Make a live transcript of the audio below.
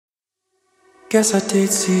Guess I did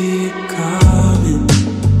see it coming.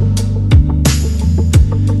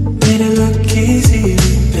 Made it look easy,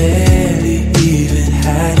 we barely even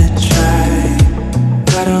had to try.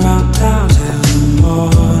 Got around town till the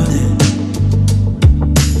morning.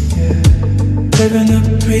 Living the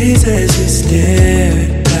breeze as we stare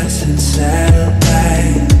at passing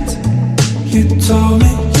satellites. You told me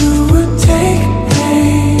you would take me,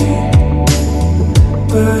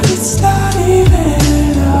 but it's not even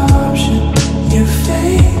an option. You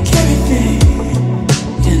fake everything,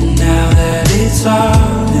 and now that it's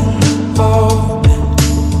all in the open,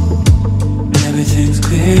 everything's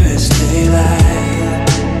clear as daylight.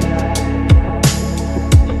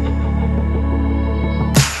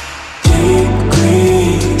 Deep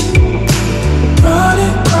green,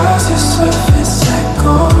 running across the surface like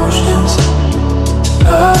oceans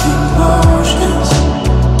of emotions.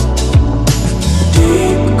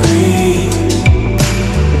 Deep green,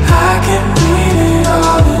 I can read it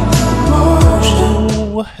all in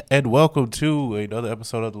emotion. And welcome to another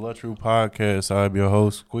episode of the Lunch Room Podcast. I'm your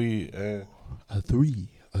host, Squee. And A 3,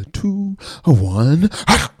 a 2, a 1.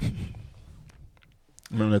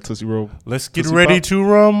 Remember that Tootsie Roll? let's get Tootsie ready Pop? to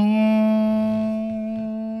rum.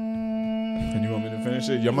 And you want me to finish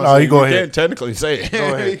it? You No, you go ahead. Can't technically say it.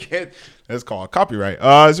 Go ahead. You can't. That's called copyright.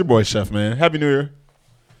 It's your boy Chef, man. Happy New Year,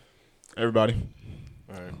 everybody.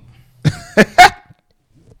 All right.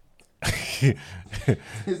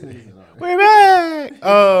 We're back.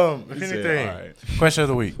 If He said, anything, all right. question of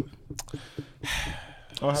the week.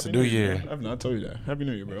 Oh, It's Happy a new year. Man. I've not told you that. Happy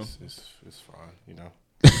New Year, bro. It's fine, you know.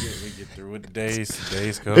 We get through with the days. The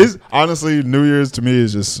days go. It's honestly New Year's to me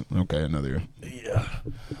is just okay. Another year.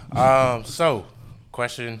 Yeah. So,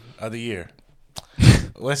 question of the year.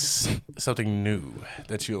 What's something new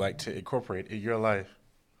that you like to incorporate in your life?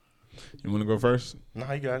 You want to go first? No,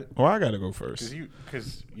 you got it. Oh, I gotta go first.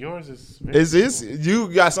 Because yours is. Is this you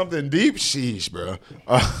got something deep? Sheesh, bro.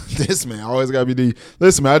 This man always gotta be deep.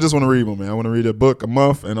 Listen, man, I just want to read one, man. I want to read a book a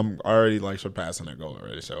month, and I'm already like surpassing that goal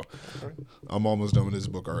already. So I'm almost done with this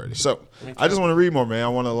book already. So I just want to read more, man. I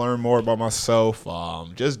want to learn more about myself,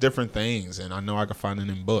 just different things, and I know I can find it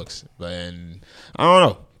in books, and I don't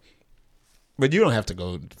know. But you don't have to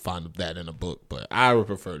go find that in a book. But I would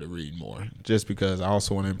prefer to read more, just because I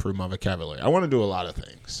also want to improve my vocabulary. I want to do a lot of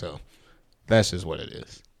things, so that's just what it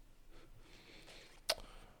is.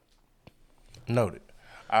 Noted.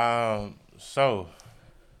 So,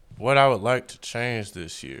 what I would like to change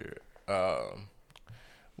this year,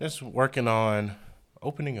 just working on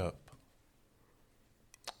opening up.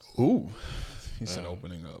 Ooh, he said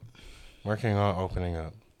opening up. Working on opening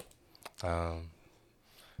up.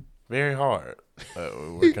 Very hard.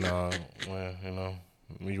 We're working on, well, you know,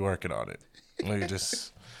 we working on it.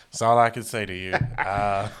 That's all I can say to you.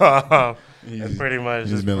 That's pretty much.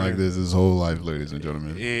 He's been like this his whole life, ladies and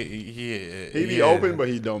gentlemen. He Be open, but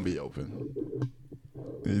he don't be open.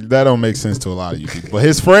 That don't make sense to a lot of you people. But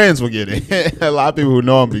his friends will get it. A lot of people who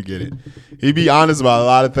know him be get it. He be honest about a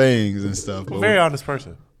lot of things and stuff. I'm a But very honest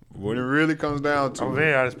person. when it really comes down to I'm a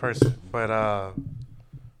very honest person. But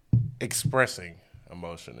expressing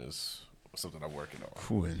emotion is something I'm working on.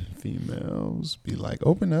 when females be like,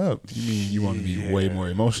 open up. You mean you want to be way more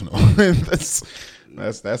emotional. That's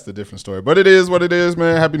the different story. But it is what it is,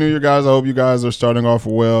 man. Happy New Year, guys. I hope you guys are starting off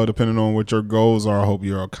well, depending on what your goals are. I hope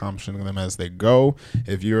you're accomplishing them as they go.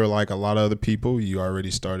 If you're like a lot of other people, you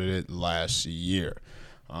already started it last year.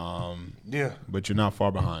 Yeah. But you're not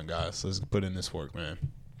far behind, guys. Let's put in this work, man.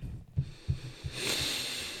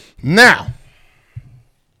 Now,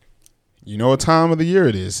 you know what time of the year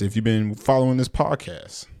it is if you've been following this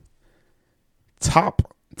podcast.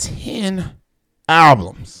 Top 10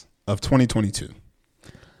 albums of 2022.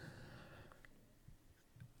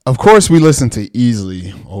 Of course, we listen to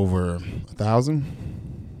easily over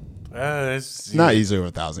 1,000. It's Not easily over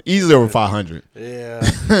 1,000. Easily over 500. Yeah.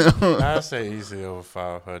 I'd say easily over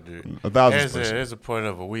 500. 1,000. There's a point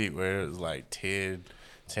of a week where it was like 10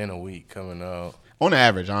 a week coming out. On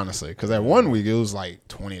average, honestly, because at 1 week it was like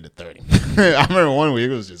 20 to 30. I remember 1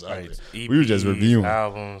 week it was just ugly. EPs, We were just reviewing.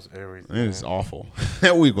 albums, everything. It was awful.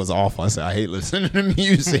 That week was awful. I said I hate listening to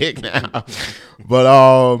music now.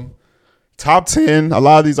 But top 10. A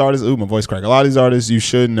lot of these artists. Ooh, my voice cracked. A lot of these artists you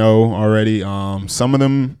should know already. Some of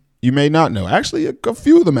them you may not know. Actually, a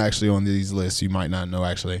few of them actually on these lists you might not know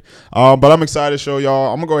actually. But I'm excited to show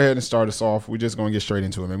y'all. I'm gonna go ahead and start us off. We're just gonna get straight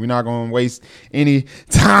into it, man. We're not gonna waste any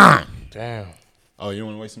time. Damn. Oh, you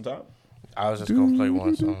want to waste some time? I was just going to play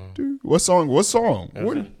one song. What song? What song?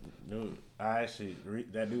 Dude, I actually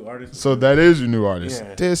that new artist. So that is your new artist.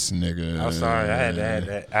 Yeah. This nigga. I'm sorry, I had to add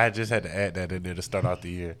that. I just had to add that in there to start out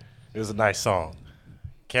the year. It was a nice song.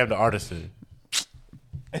 Cam the Artisan.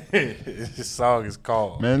 This song is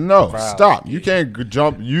called. Man, no, Brown stop. Skin. You can't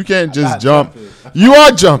jump. You can't just not jump. jumping. You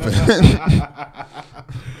are jumping.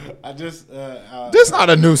 I just This not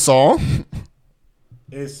a new song.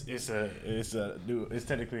 it's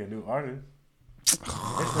technically a new artist. It's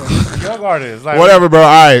a young artist. Like Whatever, bro. All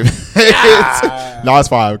right. No, it's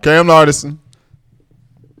fine. Cam Artisan.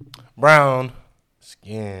 Brown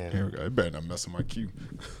Skin. Here we go. You better not mess with my cue.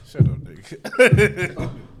 Shut up,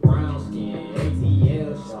 nigga. Brown skin,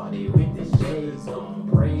 ATL, shawty with the shades on,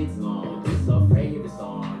 braids long. This her favorite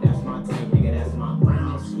song. That's my type, nigga. That's my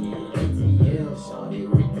brown skin. ATL, shawty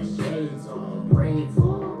with the shades on, braids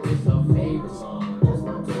long. This her favorite song. That's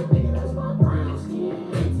my type, nigga. That's my brown skin.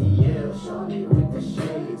 ATL, shawty with the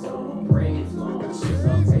shades on, braids long. This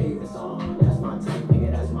her favorite song. That's my type, nigga.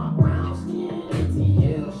 That's my brown skin.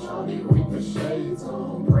 ATL, shawty with the shades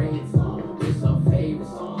on, braids long. This her favorite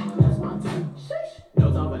song. That's my type.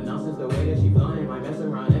 No time for nonsense, the way that she flying. Might mess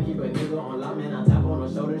around and keep a nigga on lock, man. I tap on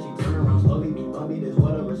her shoulder, she turn around slowly, be bumpy. This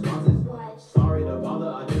what her response is. Sorry to bother,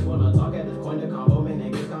 I just wanna talk at this point. The combo, man,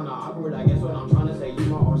 it gets kinda awkward. I guess what I'm trying to say, you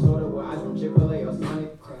my or soda with ice from Chick-fil-A or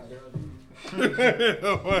Sonic.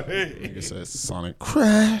 Nigga says Sonic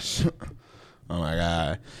Crash. Oh my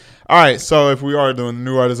god. All right, so if we are doing the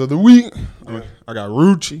new artist of the week, I got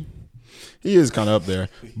Rucci. He is kind of up there,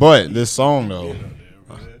 but this song though,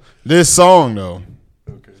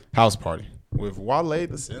 Okay. House Party with Wale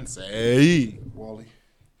the Sensei. Wally.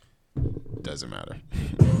 Doesn't matter.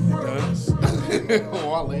 Does.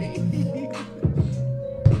 Wally.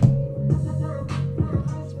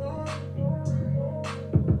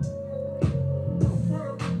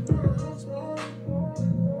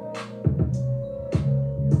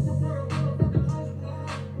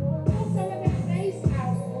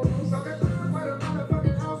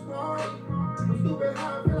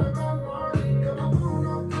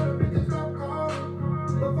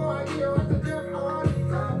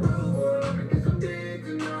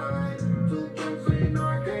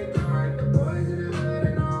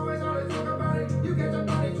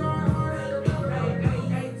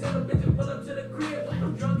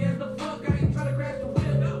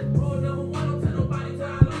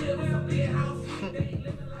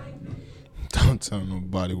 Don't tell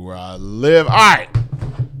nobody where I live. All right.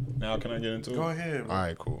 Now can I get into it? Go ahead, bro. All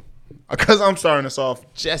right, cool. Because I'm starting this off,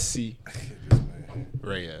 Jessie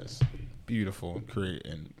Reyes. Beautiful,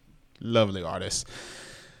 and lovely artist.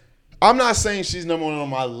 I'm not saying she's number one on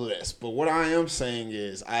my list, but what I am saying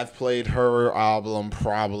is I've played her album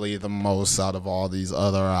probably the most out of all these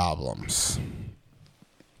other albums.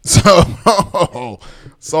 So,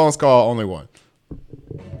 song's called Only One.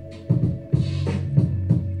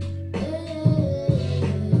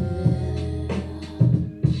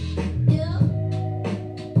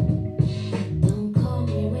 Don't call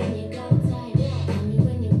me when you got tired. Call me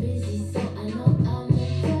when you're busy, so I know I'm a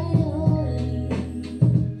priority.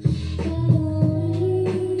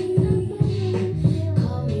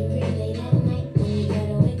 Call me real late at night when you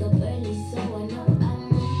gotta wake up early, so I know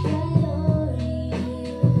I'm a priority.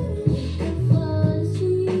 We could fall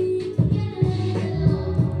asleep together.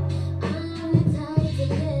 I'm the type to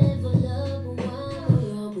level up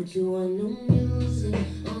while I'll put you on new music,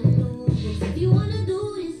 on new books. If you wanna do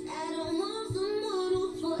this, I don't want some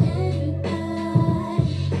models for everybody.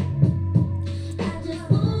 I just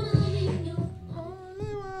wanna be your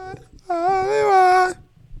Only One.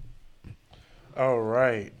 All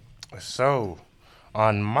right. So,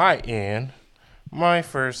 on my end, my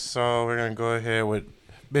first song, we're going to go ahead with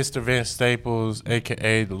Mr. Vince Staples,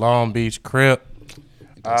 a.k.a. the Long Beach Crip.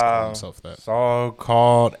 Does call himself that. Song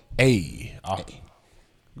called A.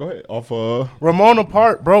 Go ahead. Off Ramona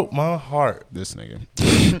Park broke my heart. this nigga.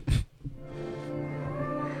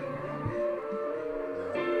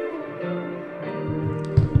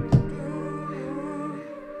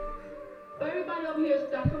 Everybody over here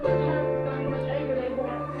got so much hurt, got so much anger they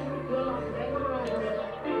want. Feel like they want to run over there.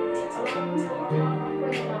 A lot of people are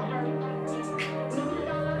afraid about hurt. When you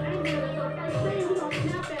got a lot of anger, that's your first thing, we gonna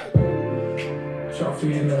snap at it. Trophy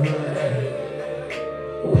in the hood, ayy.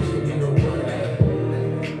 Wish it in the wood,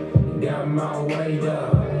 ayy. Got my weight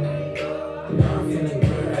up. Now I'm feeling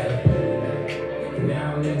good, ayy.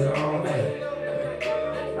 Now nigga on, ayy.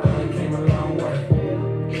 I done came a long way.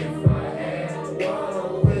 If I had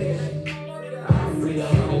one wish, I free the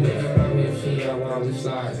whole nigga from if she up on the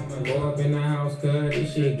slide. Go up in the house, cuz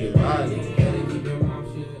this shit get violent. Gotta keep your mouth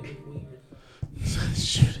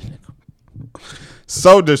shut.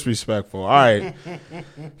 So disrespectful. All right.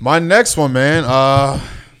 My next one, man.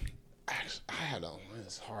 Actually, I had a.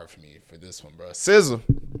 It's hard for me for this one, bro. SZA.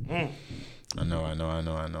 I know.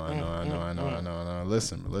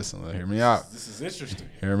 Listen, hear me out. This is interesting.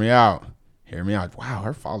 Hear me out. Wow,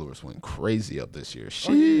 her followers went crazy up this year.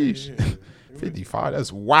 Sheesh. Yeah. 55,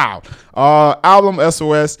 that's wow. Album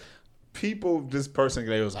SOS. This person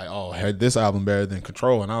today was like, oh, had this album better than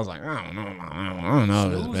Control. And I was like, I don't know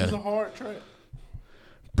if it's Snooze is a better. hard track.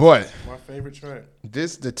 But My favorite track.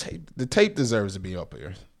 the tape deserves to be up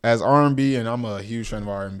here. As R&B, and I'm a huge fan of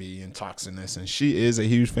R&B and Toxicness, and she is a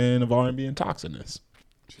huge fan of R&B and Toxicness.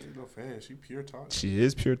 She ain't no fan. She pure toxic. She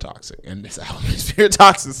is pure toxic, and this album is pure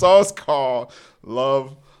toxic. So it's called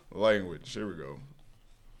Love Language. Here we go.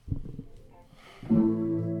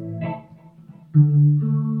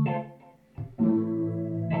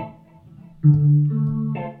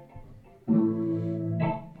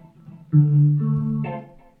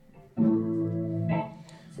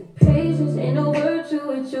 Patience ain't no virtue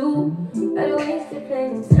with you. Gotta waste it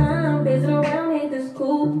playing time, pacing around, hate this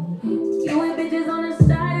cool. You ain't bitches on the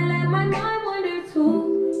side and let my mind wander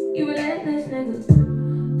too. You relentless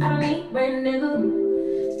nigga. I don't need brand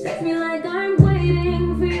nigga. Text me like I'm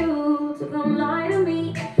waiting for you to come lie to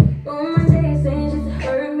me. On my day saying shit to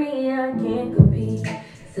hurt me, I can't compete.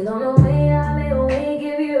 Still on the way, I made a way,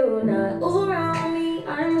 give you not all around me.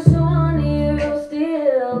 I'm so on you,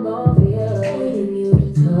 still go for you. Waiting you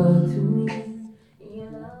to talk to me. You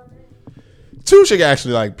love me. Two, she can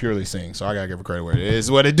actually like purely sing, so I gotta give her credit where it is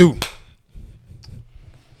what it do.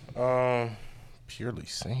 Purely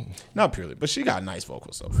sing. Not purely, but she got nice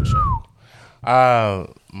vocals though for sure.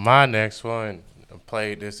 My next one, I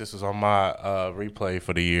played this. This was on my replay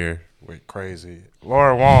for the year. Went crazy.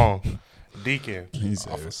 Laura Wong, Deacon. He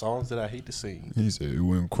said- Off of songs that I hate to sing. He said it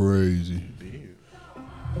went crazy. Dude.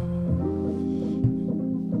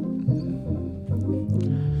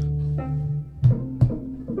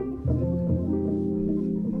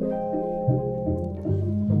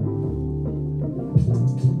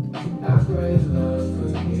 I pray love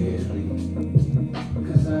forgive me,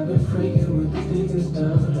 'cause I've been freaking with the deepest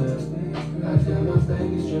stuff. I got my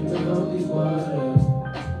baggage dripping on these waters,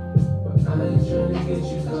 but I ain't trying to get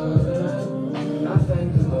you caught up. I thank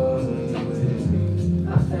the Lord when you with me.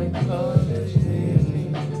 I thank the Lord that you hear me.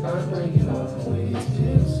 I'm breaking off when you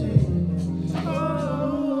still see. But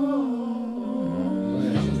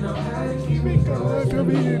you know how to keep me going.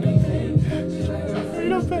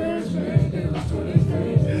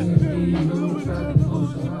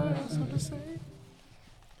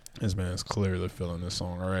 This man's clearly feeling this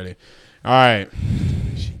song already. All right.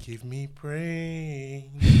 She give me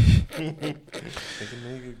brain. Make a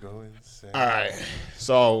nigga go insane. All right.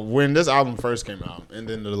 So when this album first came out and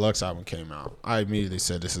then the deluxe album came out, I immediately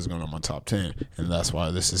said this is going on my top 10. And that's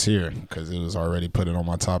why this is here, because it was already put it on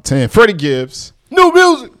my top 10. Freddie Gibbs, new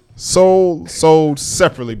music. Sold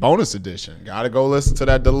separately, bonus edition. Gotta go listen to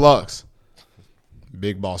that deluxe.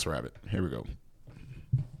 Big Boss Rabbit. Here we go.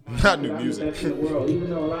 Not new I'm the music. best in the world, even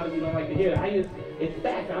though a lot of you don't like to hear it. It's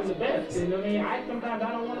fact, I'm the best. You know what I mean? Sometimes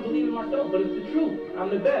I don't want to believe it myself, but it's the truth. I'm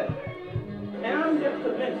the best. And I'm just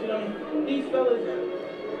convinced, you know, these fellas,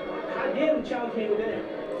 how dare them challenge me with their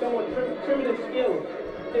somewhat primitive skills.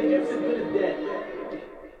 They're just as good as dead.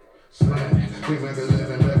 Slam. We make a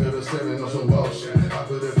living back of the 7 on some bullshit. I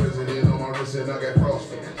put the president on my wrist and I got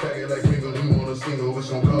frosty. Back it like Pringles, you want a single, it's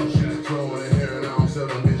gon' cost you. Throwing in here and I don't sell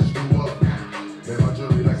them bitches do up. Man, my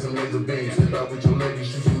jewelry like some laser beams. Step out with your ladies,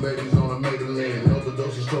 shoot some babies on a Maybelline.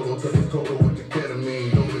 Overdoses, total, cut the cola with the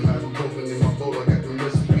ketamine. Doping, ibuprofen in my bowl, I got the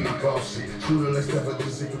recipe. Bossy. Shooter, let's step out to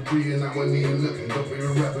see for free and I wasn't even looking. Don't be a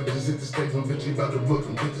rapper, just hit the stage when bitch, you about to book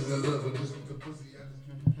them. Bitches in love with just the pussy.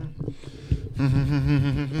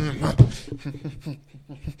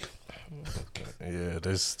 Yeah,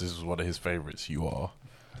 this is one of his favorites. You all.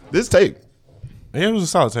 This tape. Yeah, it was a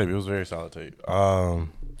solid tape. It was a very solid tape.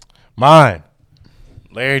 Mine,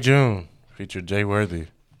 Larry June featured Jay Worthy.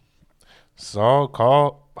 Song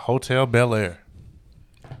called Hotel Bel Air.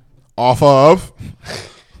 Off of.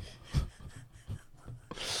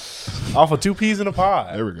 Off of Two Peas in a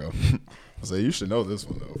Pod. There we go. I say you should know this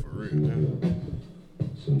one though, for real.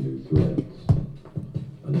 Some new threads,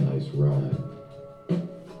 a nice ride.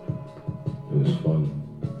 It was fun.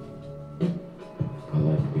 I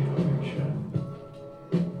like being a big shot.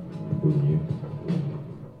 Wouldn't you?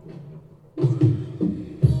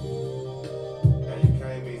 And you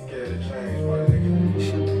can't be scared to change, my nigga.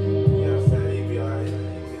 You know what I'm saying? You be alright.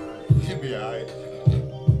 He'll be alright.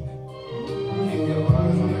 Keep your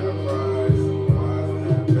eyes on that prize, your eyes on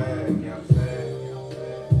that bag, you know what I'm saying?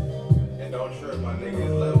 And don't trip, my nigga,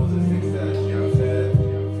 it's levels of success, you know what I'm saying?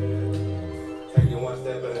 Take it one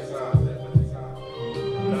step at a time.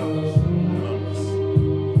 Numbers.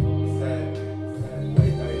 Sad.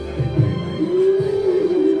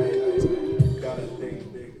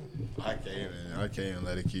 I can't even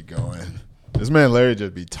let it keep going. This man Larry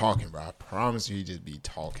just be talking, bro. I promise you, he just be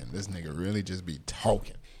talking. This nigga really just be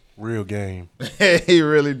talking. Real game. He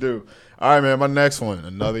really do. All right, man. My next one,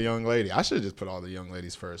 another young lady. I should just put all the young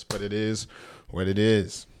ladies first, but it is what it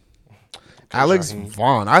is. Alex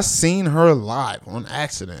Vaughn. I seen her live on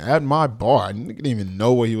accident at my bar. I didn't even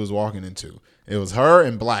know what he was walking into. It was her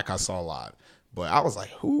and Black I saw live. But I was like,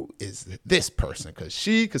 who is this person? Because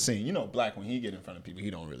she could sing. You know, Black, when he get in front of people, he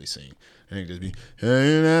don't really sing. And he just be,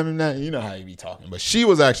 you know how he be talking. But she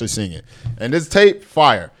was actually singing. And this tape,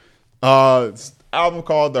 fire. Album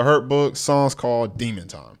called The Hurt Book. Songs called Demon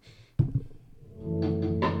Time.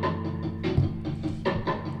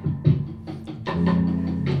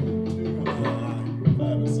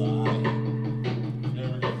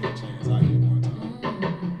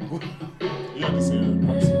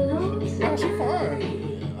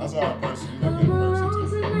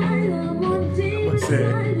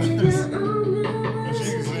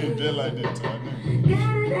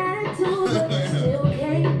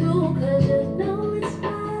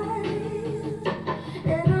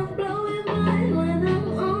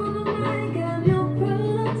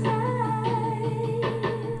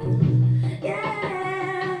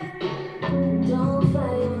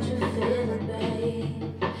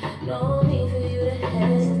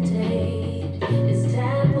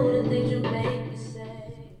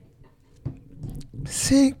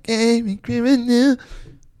 Criminal.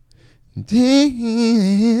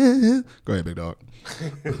 Go ahead, big dog.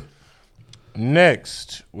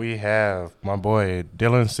 Next, we have my boy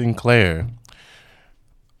Dylan Sinclair.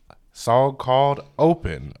 Song called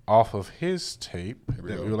Open off of his tape that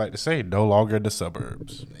we would like to say No Longer the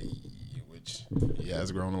Suburbs. Which he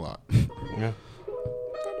has grown a lot. Yeah.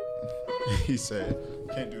 He said,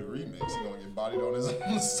 can't do the remix. He's going to get bodied on his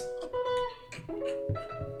own song.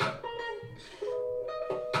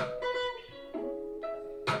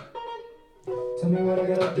 Tell me what I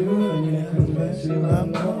gotta do, and you never convince you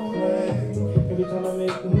I'm not playing. Every time I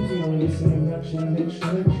make moves, you only see me action, make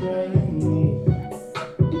sure to train me.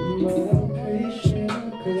 But I'm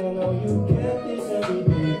patient, cause I know you get this every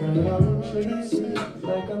day. But I'm chasing,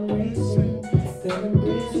 like I'm racing. Then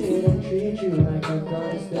embrace it and treat you like a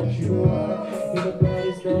goddess that you are. You're the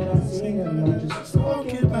baddest that I sing, I'm not just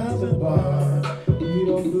talking about the bar. You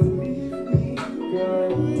don't believe me, girl,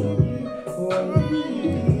 what you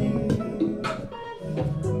need.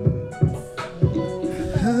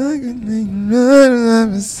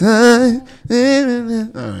 I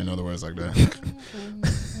don't even know the words like that.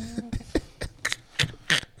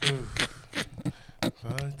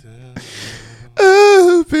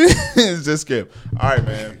 Just skip. All right,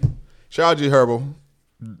 man. Shout out G Herbo.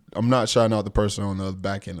 I'm not shouting out the person on the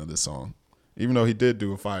back end of this song, even though he did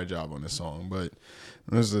do a fire job on this song. But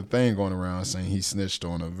there's a thing going around saying he snitched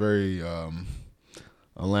on a very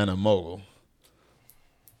Atlanta mogul.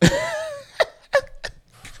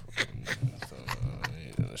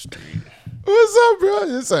 What's up, bro?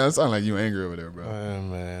 It sound like you angry over there, bro.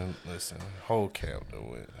 Man, listen, whole camp done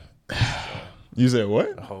went. You said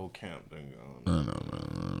what? The whole camp done gone. No.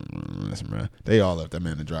 Listen, bro. They all left that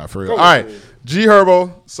man to dry for real. All right. G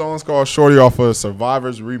Herbo. Song's called Shorty off of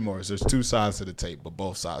Survivor's Remorse. There's two sides to the tape, but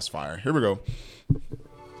both sides fire. Here we go.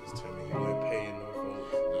 Just tell me you ain't paying no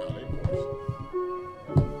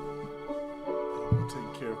folks.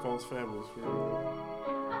 Taking care of folks' families for real.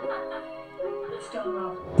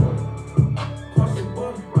 Cross the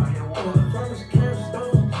border, promise cash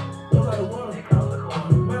stone, don't let it water.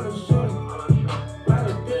 Metal shorty, ride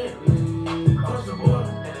a Bentley. Cross the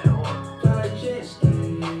border, fly like jet skis.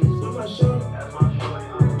 With my shorty, that's my shorty,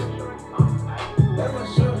 that's my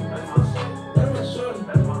shorty.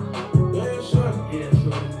 Yeah, shorty,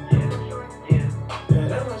 yeah,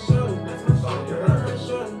 that's my shorty, that's my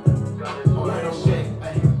shorty. Alright, I'm shit.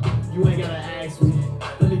 You ain't gotta ask me.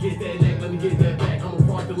 Let me get that neck, let me get that back. I'ma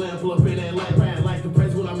park the lamp, pull up in that light, ride like the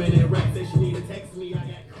press when I'm in that rack. Say she need to text me,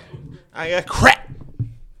 I got crap.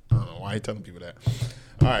 I don't know why you telling people that.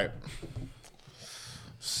 All right.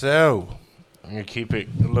 So, I'm going to keep it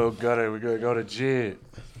a little gutter. We're going to go to Jid.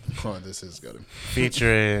 Oh, this is good.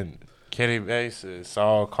 Featuring Kenny Basis.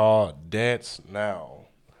 Song called Dance Now.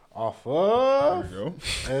 Off of, Here we go.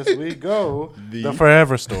 as we go, The- the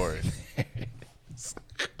Forever Story.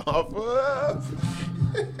 Off of.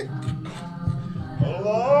 Hold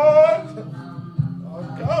on. I'm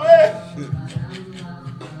coming.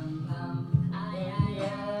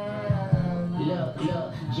 Look,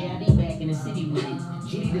 JID back in the city with it.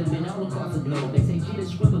 Jitty done been all across the globe. They say Jitty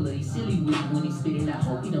scribbler, he silly with it. When he spit it, I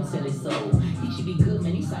hope he don't sell his soul. He should be good,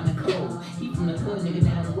 man, he signed a code. He from the hood, nigga,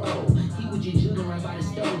 down the road. He was just juggling right by the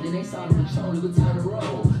stove. Then they saw the patrol, he was turn the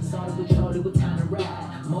road. Saw the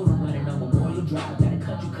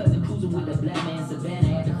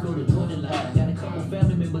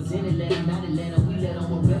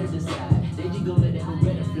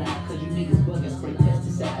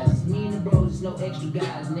just no extra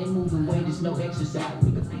guys, and they moving weight, just no exercise.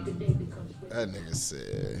 We could pick a day to come. That nigga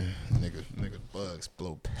said, nigga bugs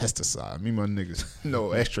blow pesticide. Me, my niggas,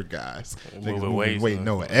 no extra guys. Niggas wait,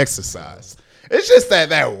 no exercise. It's just that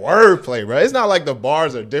wordplay, bro. It's not like the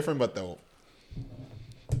bars are different, but the all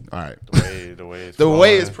right, the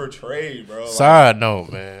way it's portrayed, bro. Side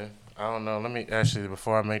note, man. I don't know. Let me actually,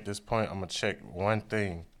 before I make this point, I'm gonna check one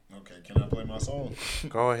thing. Okay, can I play my song?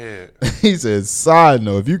 Go ahead. He says, side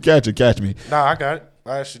note, if you catch it, catch me. Nah, I got it.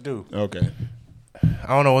 I actually do. Okay. I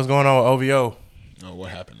don't know what's going on with OVO. Oh,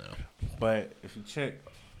 what happened now? But if you check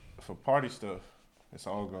for party stuff, it's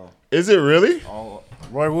all gone. Is it really? All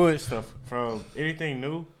Roy Wood stuff from anything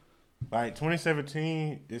new, like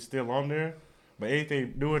 2017 is still on there, but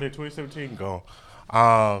anything newer than 2017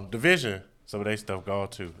 gone. Division, some of their stuff gone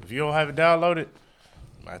too. If you don't have it downloaded,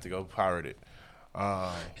 you might have to go pirate it.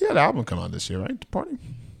 He had an album come out this year, right? The Party?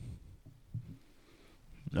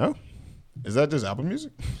 No? Is that just Apple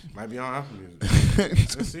Music? Might be on Apple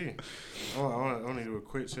Music. Let's see. I want to do a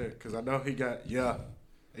quick check because I know he got,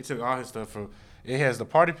 they took all his stuff from, it has the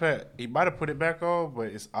party pack. He might have put it back on, but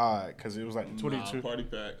it's odd because it was like 22. Party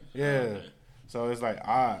pack. Yeah. Okay. So it's like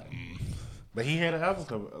odd. But he had an album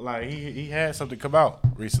come, like he had something come out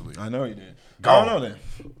recently. I know he did. I don't know then.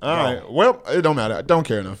 All right. Well, it don't matter. I don't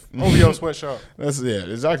care enough. OVO Sweatshop. That's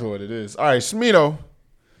exactly what it is. All right, Smino.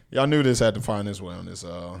 Y'all knew this had to find this way on this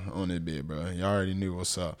bit, bro. Y'all already knew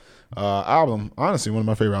what's up. Album, honestly, one of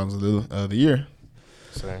my favorite albums of the year.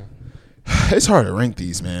 Same. It's hard to rank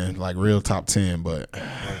these, man, like real top 10, but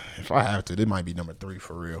if I have to, it might be number 3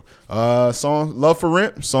 for real. Song Love for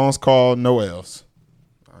Rent. Song's called No Else.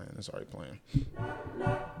 All right, it's already playing.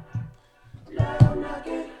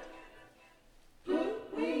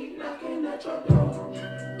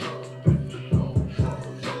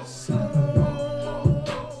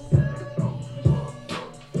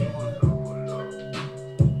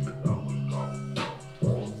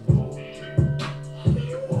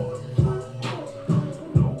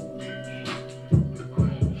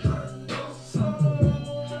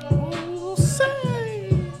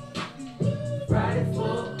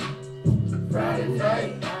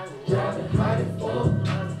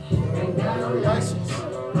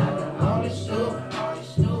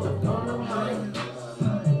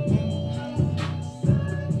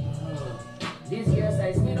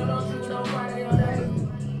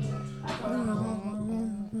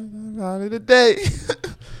 Today,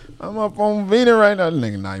 I'm up on Venus right now.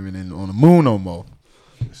 Nigga not even on the moon no more.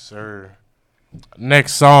 Yes, sir.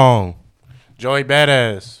 Next song, Joey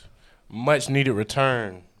Badass, Much Needed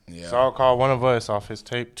Return. Yeah. Song called One of Us off his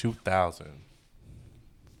tape 2000.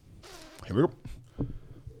 Here we go.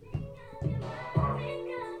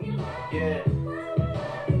 Yeah.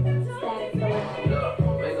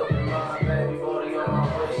 Wake up in my baby, body on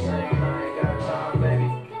my wrist, saying I ain't got time, baby.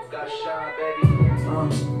 Got shine, baby.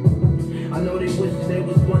 I know they wish they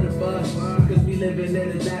was one of us, cause we living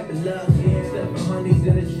in a lap of luck. Stepping honeys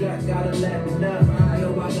in the truck, gotta lapping up. I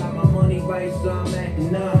know I got my money right, so I'm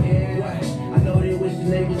acting up. What? I know they wish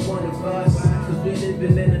they was one of us, cause we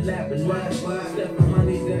living in a lap of luck. Stepping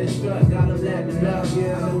honeys in the truck, got them lapping up. I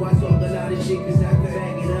know I talk a lot of shit cause I can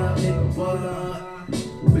back it up, nigga, but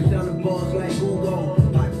bitch, I'm the boss like Google.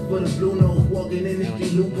 Pockets full of blue nose, walking in the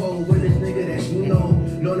street loophole. With this nigga that you know.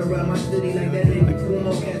 Known around my city like that nigga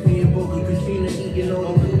Kumo. Cassie and Boca, Christina eating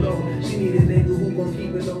on Pluto. She need a nigga who gon'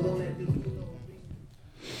 keep it low.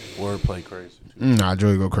 Wordplay crazy. Nah,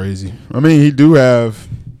 Joey go crazy. I mean, he do have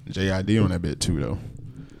JID on that bit too, though.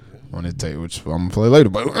 On his tape, which I'm gonna play later.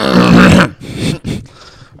 But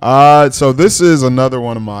so this is another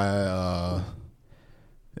one of my.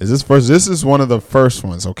 This is one of the first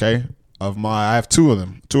ones, okay? I have 2 of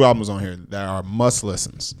them, 2 albums on here that are must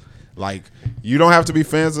listens. Like, you don't have to be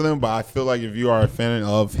fans of them, but I feel like if you are a fan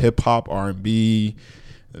of hip hop, R&B,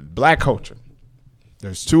 black culture,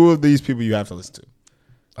 there's 2 of these people you have to listen to.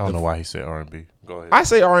 I don't know why he said R&B. Go ahead. I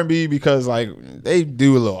say R&B because like they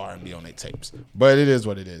do a little R&B on their tapes, but it is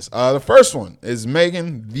what it is. The first one is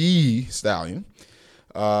Megan Thee Stallion.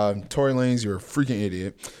 Tory Lanez, you're a freaking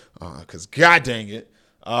idiot. Cause god dang it.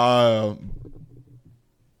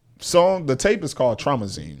 Song, the tape is called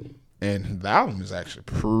Traumazine, and the album is actually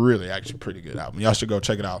pretty good album. Y'all should go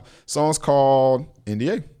check it out. Song's called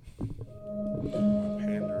NDA.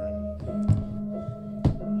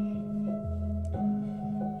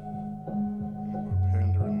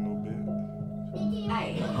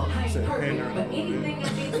 But anything I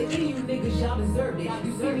did to any you niggas, y'all deserve it.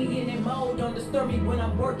 You see me in that mode, don't disturb me when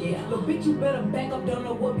I'm working. But bitch, you better back up, don't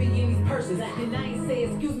know what be in these purses. And I ain't say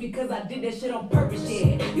excuse me, cause I did that shit on purpose,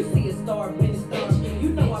 yeah. You see a star in this bitch, you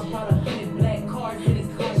know I brought 100 black cards in this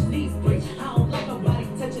clutch, these bricks. I don't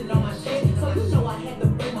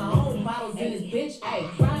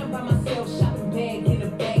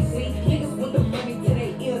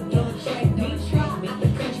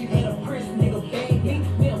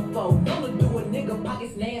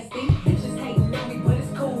nasty. Bitches hating on me, but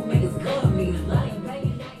it's cool, niggas love me. Like, baby, I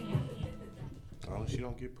ain't have to let the As long as she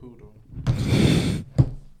don't get pooed on.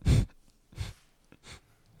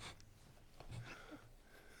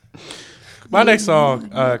 My next song,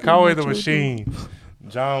 Conway the Machine,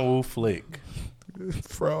 John Woo Flick.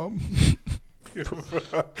 From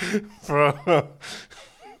from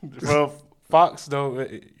Fox Don't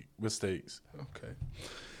Make Mistakes. okay.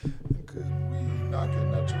 Could we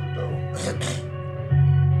knocking at your door?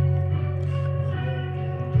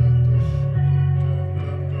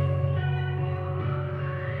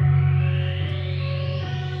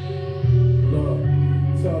 Look,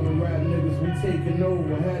 tell the rap niggas we taking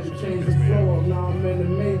over. Had to change the flow up. Now I'm in the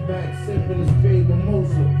Maybach sipping a spade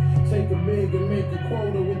mimosa. Take a big and make a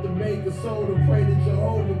quota with the baking soda. Pray to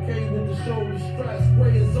Jehovah, K with the shoulder straps.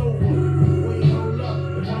 Spray is over. Wait, hold up.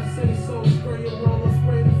 If I say so, spray it, roll up,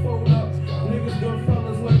 spray the fold up. Niggas good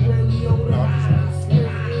fellas like Ray Liotta. Spray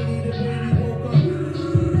 80 the baby woke up.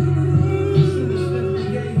 Shoot a sniff the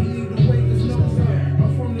gate, he need to wake his nose up. I'm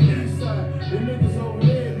from the east side. The niggas over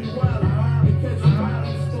there be wild. They catch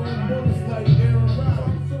violence, throwing bullets like Aaron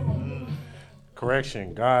Rodgers.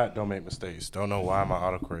 Correction, God don't make mistakes. Don't know why my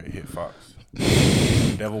autocorrect hit Fox.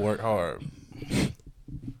 Devil worked hard.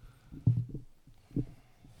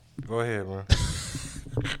 Go ahead, man.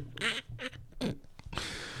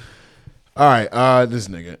 All right, this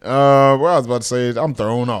nigga. What I was about to say is I'm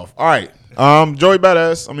thrown off. All right, Joey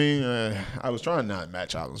Badass. I mean, I was trying not to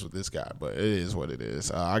match albums with this guy, but it is what it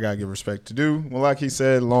is. I gotta give respect to do. Well, like he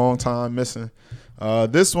said, long time missing.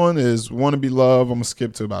 This one is "Wanna Be Loved." I'm gonna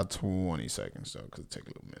skip to about 20 seconds though, cause it take a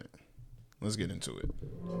little minute. Let's get into it.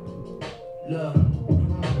 Look,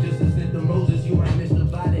 just as if the Moses, you might miss the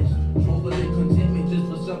bodies. Overly contentment just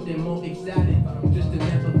for something more exciting. Just to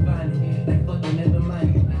never find it, like fucking never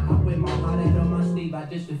mind it. I wear my heart out on my sleeve, I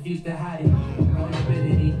just refuse to hide it.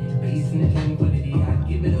 Vulnerability, peace and tranquility. I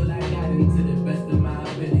give it all I got into the best of my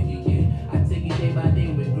ability. Yeah, I take it day by day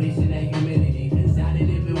with grace and that humility. Decided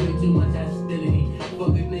if it way too much hostility.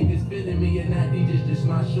 Fuck if niggas feeling me or not, these just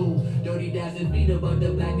my shoes. 30,000 feet above the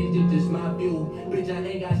black, these just my view. Bitch, I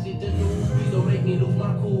ain't got shit to lose. Please don't make me lose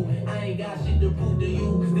my cool. I ain't got shit to prove to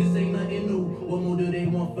you, cause this ain't nothing new. What more do they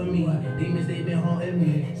want from me? Demons, they been haunting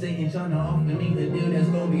me. Satan tryna offer me a deal that's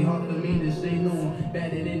gonna be hard for me to say no.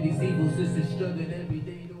 Better than these evil sisters struggling every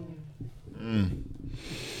day.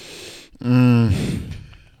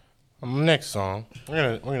 Next song,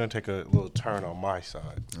 we're gonna take a little turn on my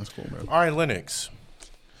side. That's cool, man. All right, Lennox.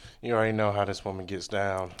 You already know how this woman gets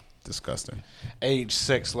down. Disgusting. Age,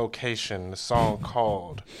 sex, location. The song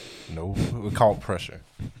called Pressure.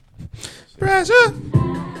 Pressure.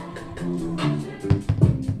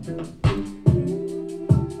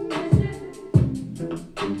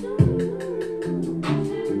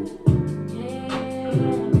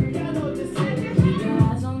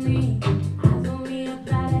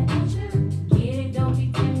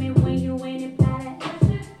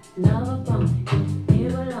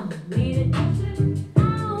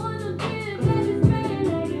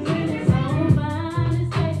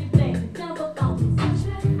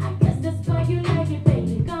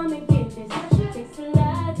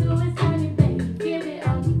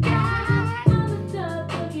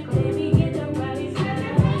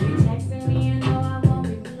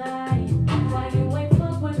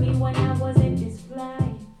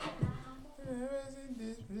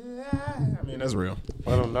 I mean, that's real.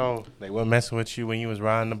 I don't know. They weren't messing with you when you was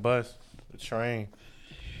riding the bus, the train.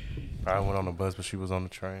 Probably went on the bus, but she was on the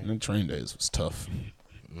train. The train days was tough.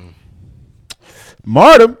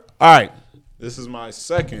 Martin. All right. This is my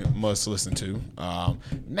second must listen to.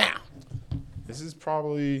 Now, this is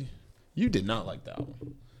probably, you did not like that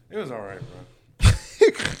album. It was all right, bro.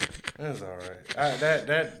 It was all right.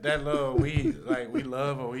 That love we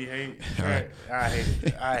love or we hate. I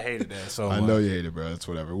hated that so much. I know you hate it, bro. It's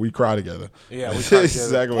whatever. We cry together. Yeah, we cried together.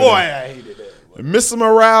 Exactly Boy, I hated that. Mr.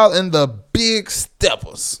 Morale and the Big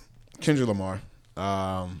Steppers. Kendrick Lamar.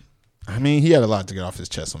 I mean, he had a lot to get off his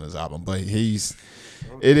chest on this album, but it is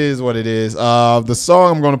what it is. The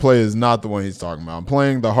song I'm going to play is not the one he's talking about. I'm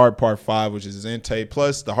playing The Heart Part 5, which is his intake,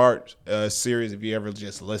 plus the Heart series. If you ever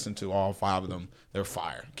just listen to all 5 of them, they're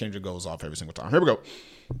fire. Kendrick goes off every single time. Here we go.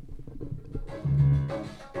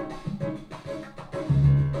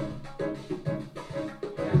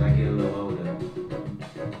 As I get a little older,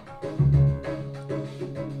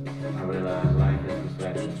 I realize life is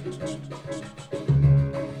perspective.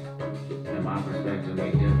 And my perspective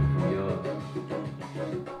may differ from yours.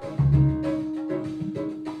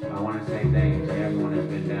 I want to say thank you to everyone that's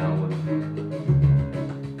been down with me.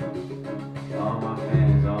 All my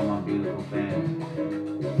fans, all my beautiful fans.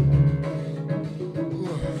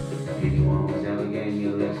 anyone who's ever gave me a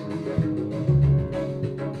lesson.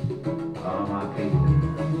 All my people.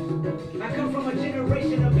 I come from a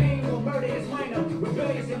generation of pain where murder is minor.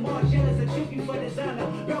 Rebellious and more jealous, a tribute for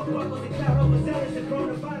designer. Belt buckles and cloud overzealous and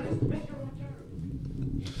coronavirus. Make your return.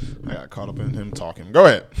 I got caught up in him talking. Go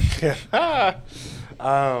ahead.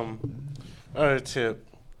 Other tip,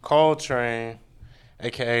 Coltrane,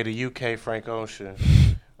 aka the UK Frank Ocean.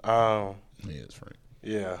 He is Frank.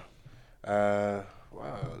 Yeah.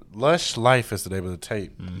 Wow. Lush Life is the name of the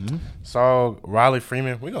tape. Saw Riley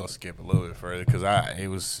Freeman. We're gonna skip a little bit further because it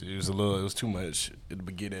was too much at the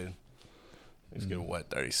beginning. He's getting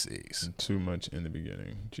 36. Too much in the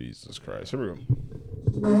beginning. Jesus Christ. Here we go.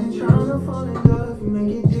 I ain't tryna fall in love, you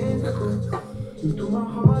make it difficult. You threw my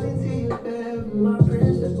heart into your bed with my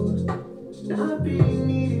principles. Now I really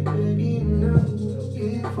need it, baby, enough.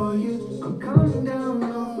 Here for you. I'm coming down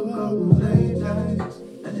off a couple late nights.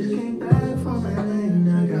 I just came back from LA and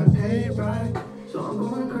I got paid right. So I'm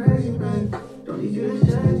going crazy, baby. Don't need you to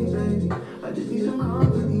save me, baby. I just need some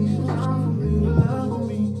company, some time for you to love on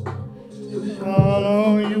me. So call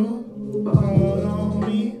on you, call on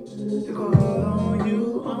me. To call on you,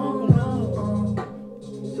 oh no.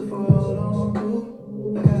 To fall on you,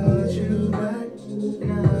 I got you back,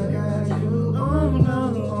 and I got you, oh no.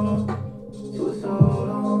 So it's all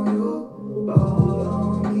on you, all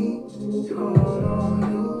on me. To call on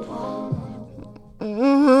you,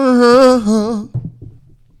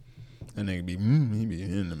 That nigga be, he be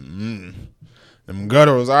in them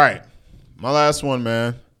gutturals. All right. My last one,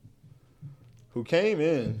 man, who came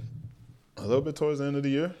in a little bit towards the end of the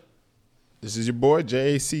year. This is your boy,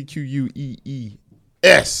 Jacquees.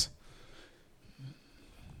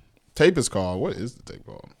 Tape is called, what is the tape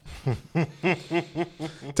called?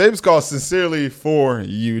 Tape is called Sincerely For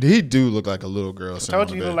You. He do look like a little girl. I told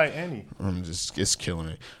you he look like Annie. It's killing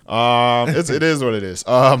me. It is what it is.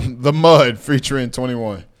 The Mud featuring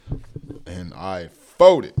 21. And I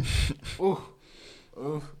folded. Ooh.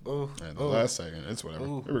 At the last second. It's whatever.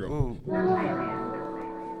 Ooh. Here we go. Ooh.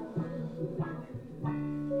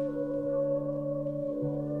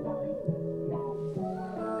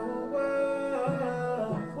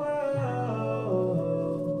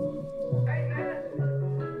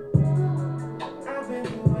 I've been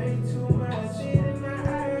way too much in my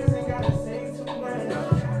eyes and gotta say too much.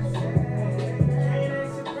 Ain't I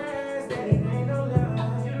surprised that it ain't no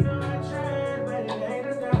love? You know I tried, but it ain't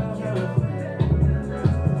enough.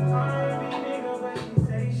 R&B nigga, but she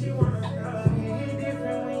say she wanna thug. It hit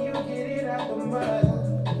different when you get it out the mud.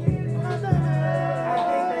 I can't think of my side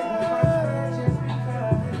just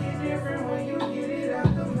because it hit different when you get it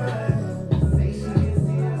out the mud. Say she can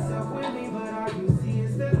see herself with me, but all you see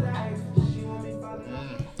is the life. She want me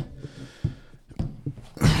following.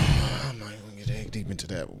 I'm not even going to get deep into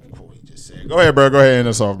that. What we just said. Go ahead, bro. Go ahead and end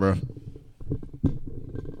this off, bro.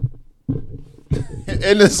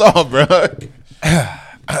 End this off, bro.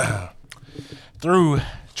 Through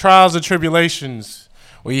trials and tribulations,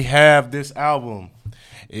 we have this album.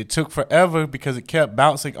 It took forever because it kept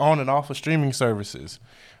bouncing on and off of streaming services.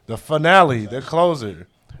 The finale, the closer,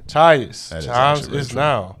 Tyus, That is Times actually is very true.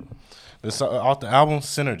 now. This off the album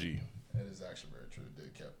Synergy. That is actually very true. They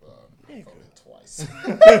kept voted twice.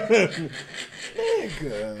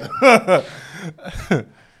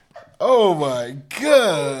 Oh my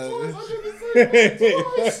god.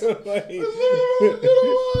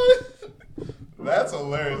 That's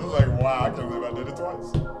hilarious. It's like, wow, I can't believe I did it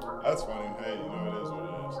twice. That's funny. Hey, you know, it is what it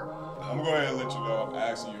is. I'm going to go ahead and let you know I'm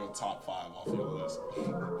asking you a top 5 off your list.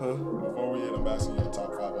 Before we end, I'm asking you a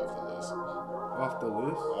top 5 off the list. Off the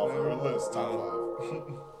list? Off your list, top 5.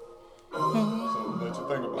 So let you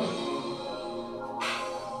think about it.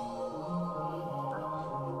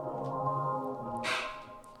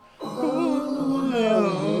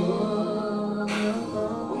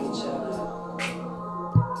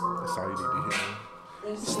 That's all you need to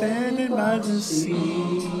hear. Standing by the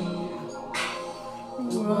sea,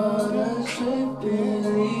 water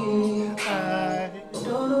dripping. I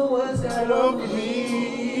don't know what's got over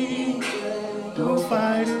me. Don't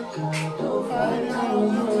fight it, don't fight it. I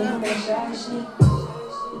don't know that shy shit.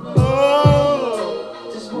 Oh,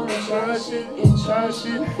 just wanna try shit and try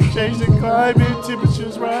shit. Change the climate,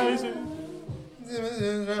 temperatures rising.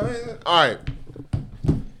 All right.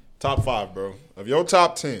 Top 5, bro. Of your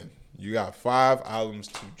top 10, you got 5 albums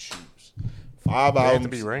to choose. 5 They albums. have to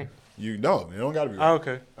be ranked. You know, they don't got to be Oh, ranked.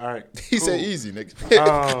 okay. All right. He Cool. said easy, nigga.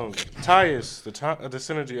 Tyus, the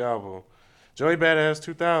Synergy album. Joey Badass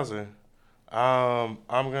 2000. I'm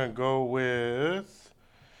going to go with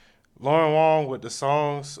Lauren Wong with the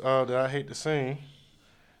songs that I hate to sing.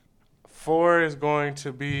 4 is going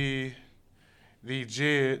to be the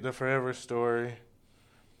JID, The Forever Story.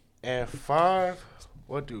 And 5,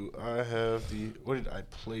 what do I have what did I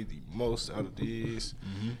play the most out of these?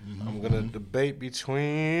 I'm going to debate between,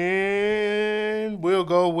 we'll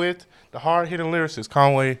go with the hard-hitting lyricist,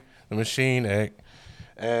 Conway the Machine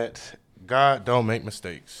at God Don't Make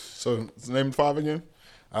Mistakes. So, name 5 again?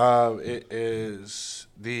 It is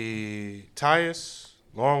the Tyus,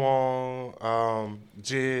 Lauren Wong,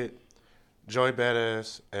 JID, Joey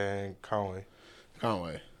Badass, and Conway.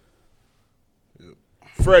 Yep.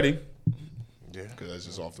 Freddie. Yeah. Because that's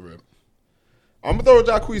just off the rip. I'm going to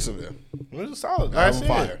throw Jacquees in there. It was solid. That album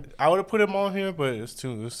fire. I would have put him on here, but it's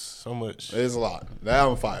so much. It's a lot. That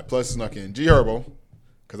album fire. Plus, it snuck in G Herbo.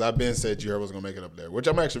 Because I've been said G Herbo's going to make it up there. Which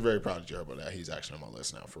I'm actually very proud of G Herbo that he's actually on my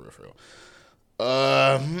list now, for real.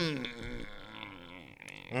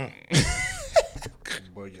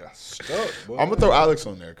 Boy, yeah, stuck. Boy. I'm gonna throw Alex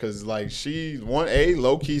on there because like she's 1A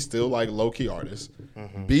low key still like low key artist.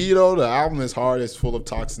 B though the album is hard, it's full of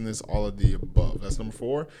toxicness, all of the above. That's number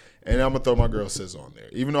 4. And I'm gonna throw my girl SZA on there.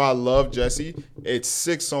 Even though I love Jessie, it's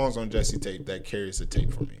 6 songs on Jessie tape that carries the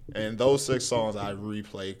tape for me, and those 6 songs I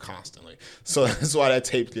replay constantly. So that's why that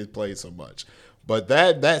tape gets played so much. But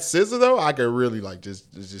that SZA though, I could really like just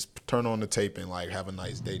turn on the tape and like have a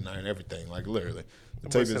nice date night and everything. Like literally, the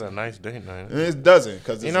tape is a nice date night. It doesn't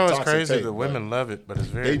because you know it's crazy. Tape, the women love it, but it's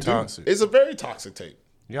very toxic. It's a very toxic tape.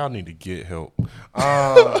 Y'all need to get help.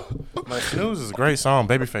 My Snooze is a great song.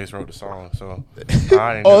 Babyface wrote the song, so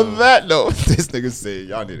I on that note, this nigga said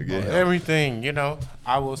y'all need to get help. Everything,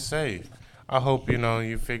 I will say. I hope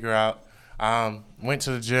you figure out. Went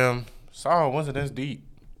to the gym, saw it wasn't as deep.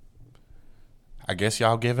 I guess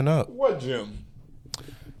y'all giving up. What gym?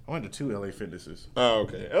 I went to 2 LA Fitnesses. Oh,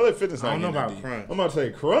 okay. LA Fitness. I don't know about deep. Crunch. I'm about to say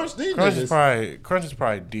Crunch deep. Crunch is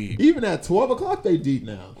probably deep. Even at 12 o'clock, they deep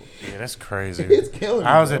now. Yeah, that's crazy. It's killing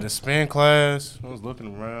me. I was at the spin class. I was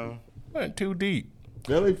looking around. Went too deep.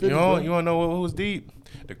 LA Fitness. You want to know what was deep?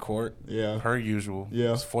 The court. Yeah. Per usual.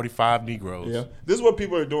 Yeah. It's 45 Negroes. Yeah. This is what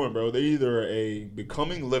people are doing, bro. They either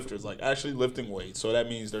becoming lifters, like actually lifting weights. So that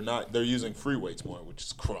means they're using free weights more, which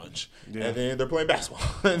is crunch. Yeah. And then they're playing basketball.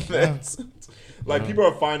 Like people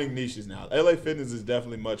are finding niches now. LA Fitness is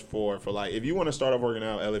definitely much for like if you want to start off working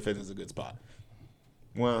out, LA Fitness is a good spot.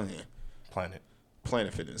 Well, yeah.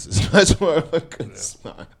 Planet Fitness is much more of a good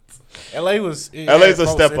spot. LA's a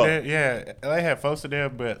step up. There. Yeah, LA had folks there,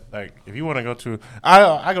 but like if you want to go to,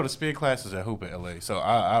 I go to spin classes at Hoop at LA, so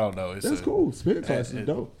I don't know. That's cool. Spin class is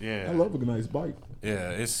dope. Yeah, I love a nice bike.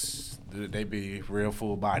 Yeah, they be real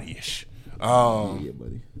full body ish. Yeah,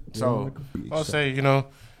 buddy. So I'll say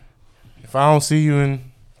if I don't see you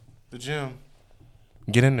in the gym,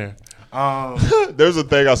 get in there. There's a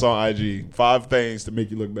thing I saw on IG. 5 things to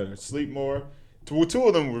make you look better. Sleep more. 2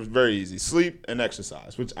 of them were very easy. Sleep and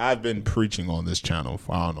exercise, which I've been preaching on this channel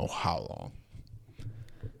for I don't know how long.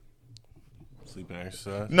 Sleep and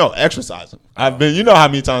exercise? No, exercising. I've been, you know how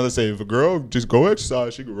many times I say, if a girl just go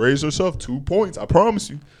exercise, she can raise herself 2 points. I promise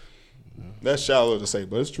you. Yeah. That's shallow to say,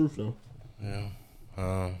 but it's truth, though.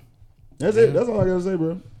 Yeah. That's it. That's all I got to say,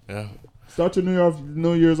 bro. Yeah. Start your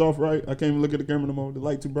New Year's off right. I can't even look at the camera no more. The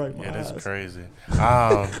light too bright. Yeah, that's crazy.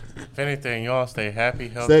 If anything, y'all stay happy,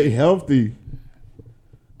 healthy. Stay healthy.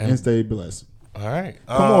 And stay blessed. All right.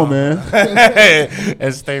 Come on, man.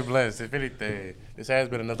 And stay blessed. If anything, this has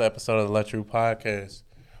been another episode of the Let True Podcast.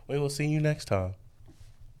 We will see you next time.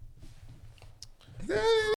 The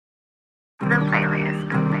playlist.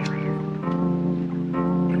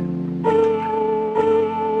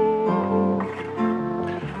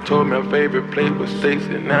 Told me my favorite plate was steaks,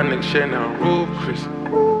 and now niggas sharing out roof, Chris.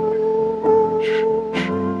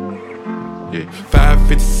 Yeah,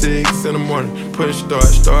 5:56 in the morning, push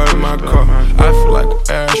start my car. I feel like an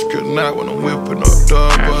astronaut when I'm whipping up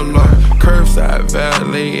double up. Curbside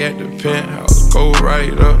valet at the penthouse, go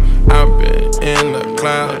right up. I've been in the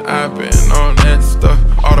cloud, I've been on that stuff.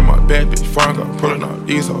 All of my bad bitch front, I'm pulling out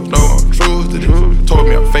these hoes, know I'm true to this. Told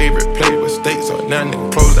me my favorite plate was steaks, so now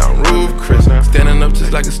nigga close down roof, Chris. Standing up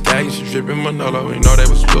just like a stag, she dripping Manolo, you know that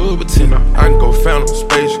was Louboutin. I can go found a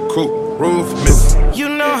space coupe, roof missing. You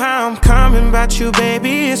know how I'm coming about you,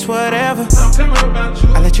 baby, it's whatever.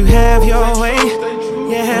 I let you have your way,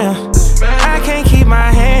 yeah. I can't keep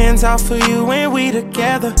my hands off of you when we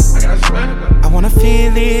together. I wanna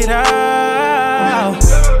feel it all.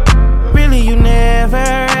 Really, you never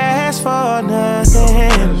asked for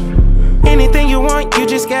nothing. Anything you want, you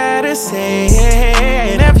just gotta say.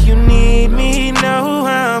 Whenever you need me, know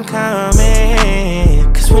I'm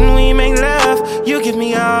coming. Cause when we make love, you give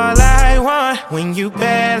me all I want. When you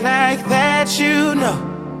bad like that, you know.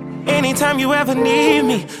 Anytime anytime you ever need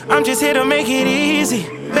me, I'm just here to make it easy.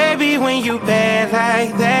 Baby, when you bad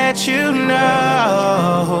like that, you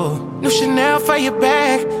know. New Chanel for your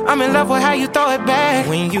bag, I'm in love with how you throw it back.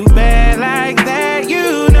 When you bad like that,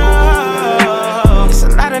 you know. It's a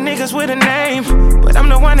lot of niggas with a name, but I'm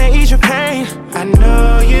the one that eats your pain. I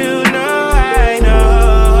know you know, I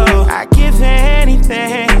know. I give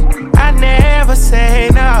anything, I never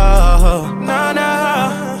say no. No, no.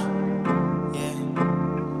 Yeah.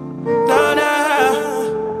 No, no.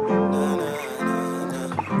 Oh, no.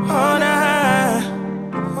 Oh, no.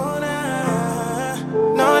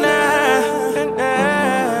 No, no.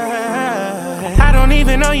 I don't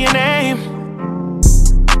even know your name.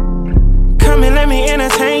 Come and let me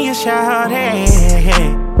entertain you, shawty.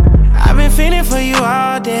 I've been feeling for you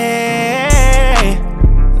all day.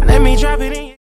 Let me drop it in.